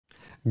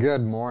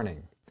Good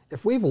morning.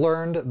 If we've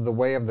learned the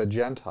way of the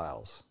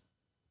Gentiles,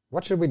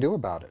 what should we do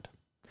about it?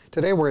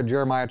 Today we're at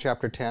Jeremiah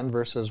chapter 10,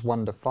 verses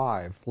 1 to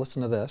 5.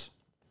 Listen to this.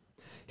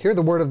 Hear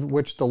the word of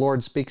which the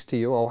Lord speaks to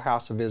you, O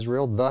house of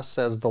Israel. Thus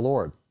says the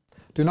Lord.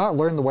 Do not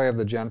learn the way of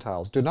the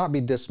Gentiles. Do not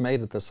be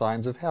dismayed at the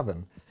signs of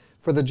heaven.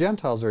 For the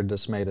Gentiles are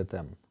dismayed at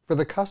them. For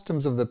the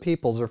customs of the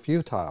peoples are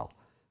futile.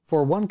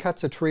 For one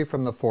cuts a tree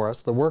from the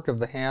forest, the work of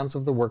the hands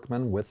of the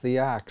workman with the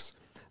axe.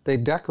 They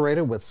decorate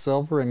it with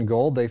silver and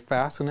gold. They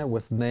fasten it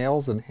with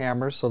nails and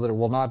hammers so that it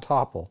will not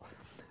topple.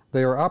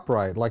 They are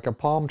upright like a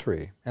palm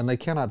tree, and they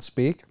cannot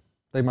speak.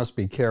 They must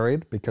be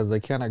carried, because they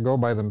cannot go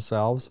by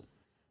themselves.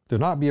 Do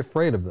not be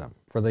afraid of them,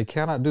 for they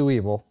cannot do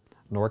evil,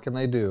 nor can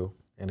they do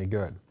any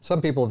good.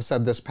 Some people have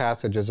said this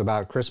passage is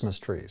about Christmas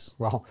trees.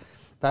 Well,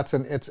 it's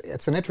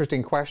an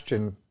interesting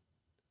question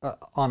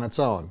on its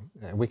own.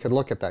 We could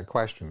look at that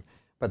question,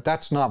 but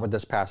that's not what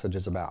this passage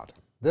is about.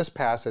 This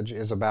passage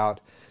is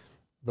about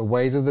the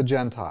ways of the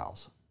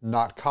Gentiles,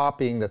 not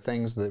copying the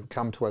things that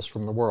come to us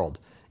from the world.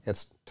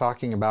 It's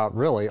talking about,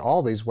 really,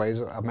 all these ways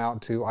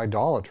amount to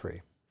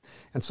idolatry.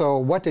 And so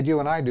what did you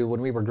and I do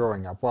when we were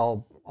growing up?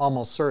 Well,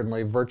 almost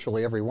certainly,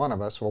 virtually every one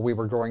of us, while we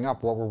were growing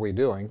up, what were we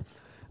doing?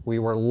 We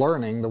were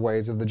learning the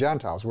ways of the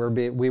Gentiles.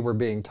 We were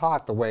being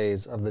taught the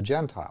ways of the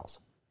Gentiles.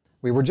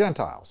 We were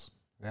Gentiles,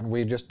 and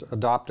we just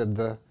adopted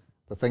the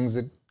things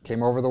that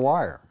came over the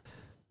wire.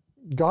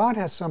 God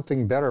has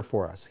something better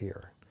for us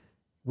here.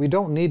 We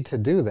don't need to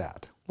do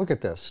that. Look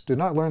at this. Do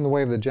not learn the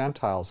way of the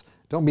Gentiles.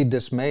 Don't be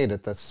dismayed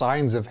at the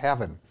signs of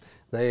heaven.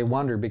 They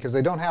wonder because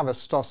they don't have a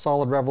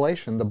solid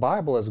revelation. The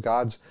Bible is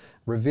God's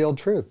revealed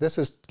truth. This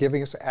is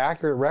giving us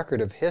accurate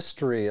record of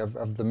history,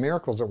 of the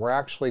miracles that were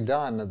actually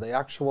done, the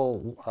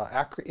actual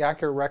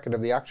accurate record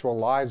of the actual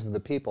lives of the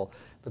people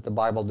that the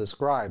Bible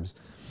describes.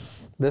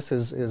 This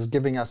is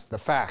giving us the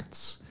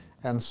facts.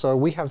 And so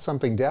we have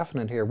something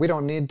definite here. We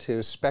don't need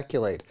to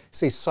speculate.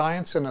 See,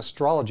 science and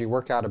astrology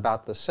work out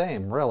about the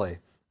same, really.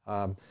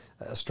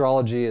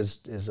 Astrology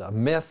is a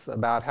myth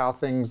about how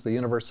the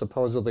universe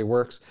supposedly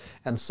works,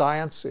 and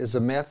science is a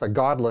myth, a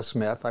godless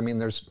myth. I mean,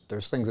 there's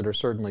things that are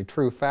certainly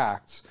true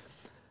facts,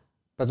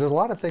 but there's a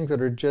lot of things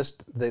that are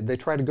just, they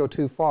try to go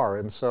too far,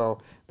 and so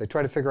they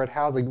try to figure out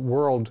how the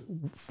world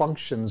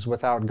functions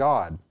without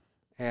God.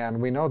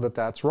 And we know that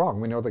that's wrong.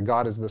 We know that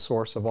God is the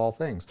source of all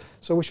things.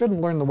 So we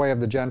shouldn't learn the way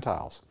of the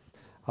Gentiles.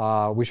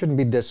 We shouldn't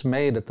be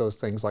dismayed at those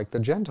things like the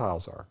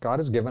Gentiles are. God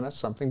has given us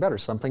something better,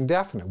 something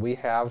definite. We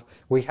have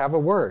a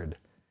word.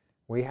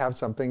 We have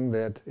something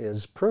that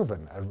is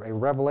proven, a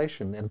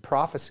revelation, and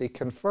prophecy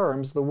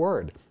confirms the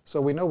word.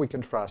 So we know we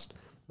can trust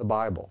the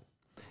Bible.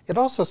 It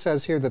also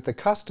says here that the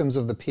customs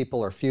of the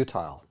people are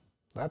futile.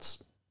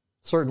 That's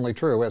certainly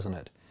true, isn't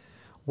it?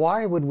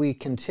 Why would we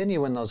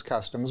continue in those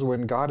customs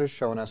when God has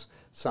shown us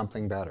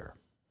something better?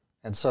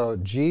 And so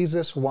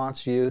Jesus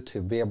wants you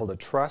to be able to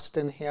trust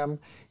in Him.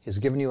 He's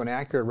given you an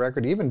accurate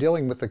record, even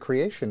dealing with the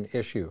creation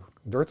issue.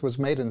 The earth was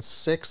made in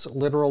 6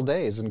 literal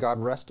days, and God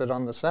rested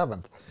on the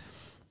 7th.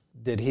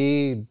 Did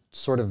He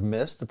sort of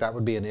miss that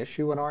would be an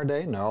issue in our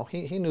day? No.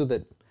 He knew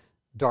that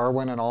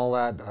Darwin and all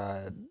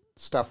that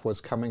stuff was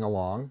coming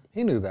along.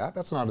 He knew that.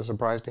 That's not a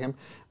surprise to Him.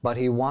 But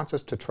He wants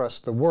us to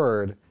trust the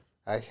Word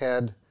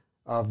ahead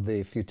of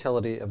the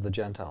futility of the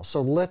Gentiles.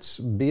 So let's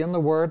be in the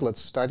Word.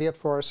 Let's study it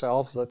for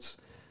ourselves. Let's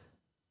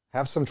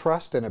have some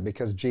trust in it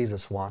because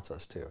Jesus wants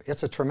us to.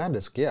 It's a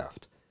tremendous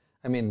gift.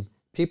 I mean,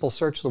 people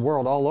search the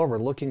world all over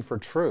looking for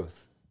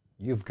truth.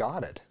 You've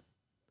got it.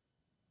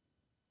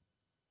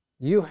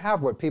 You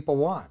have what people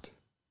want.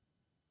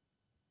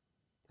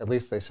 At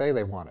least they say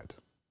they want it.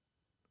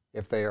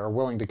 If they are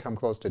willing to come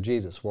close to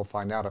Jesus, we'll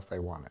find out if they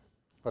want it.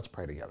 Let's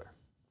pray together.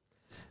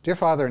 Dear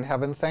Father in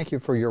heaven, thank you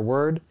for your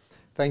word.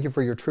 Thank you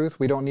for your truth.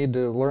 We don't need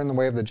to learn the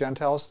way of the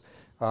Gentiles.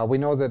 We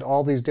know that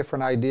all these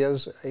different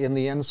ideas in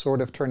the end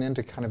sort of turn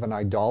into kind of an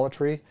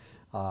idolatry,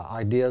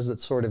 ideas that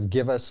sort of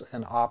give us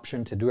an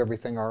option to do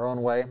everything our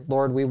own way.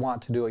 Lord, we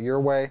want to do it your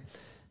way.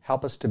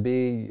 Help us to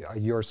be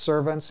your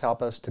servants.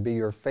 Help us to be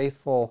your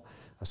faithful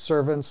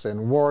servants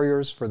and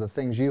warriors for the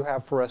things you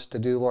have for us to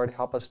do. Lord,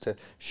 help us to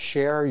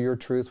share your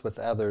truth with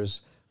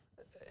others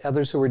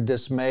who are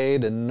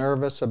dismayed and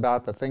nervous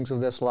about the things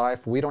of this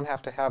life. We don't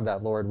have to have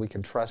that, Lord. We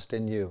can trust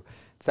in you.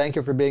 Thank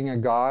you for being a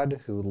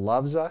God who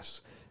loves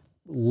us,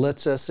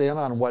 lets us in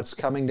on what's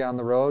coming down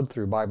the road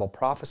through Bible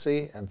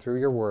prophecy and through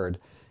your word.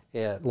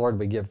 Lord,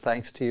 we give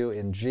thanks to you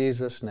in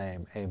Jesus'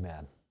 name.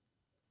 Amen.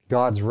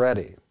 God's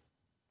ready.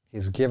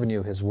 He's given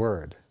you his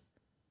word.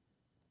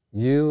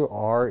 You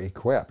are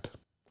equipped.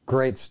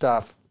 Great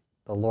stuff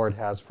the Lord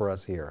has for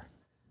us here.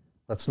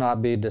 Let's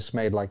not be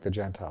dismayed like the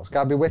Gentiles.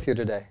 God be with you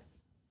today.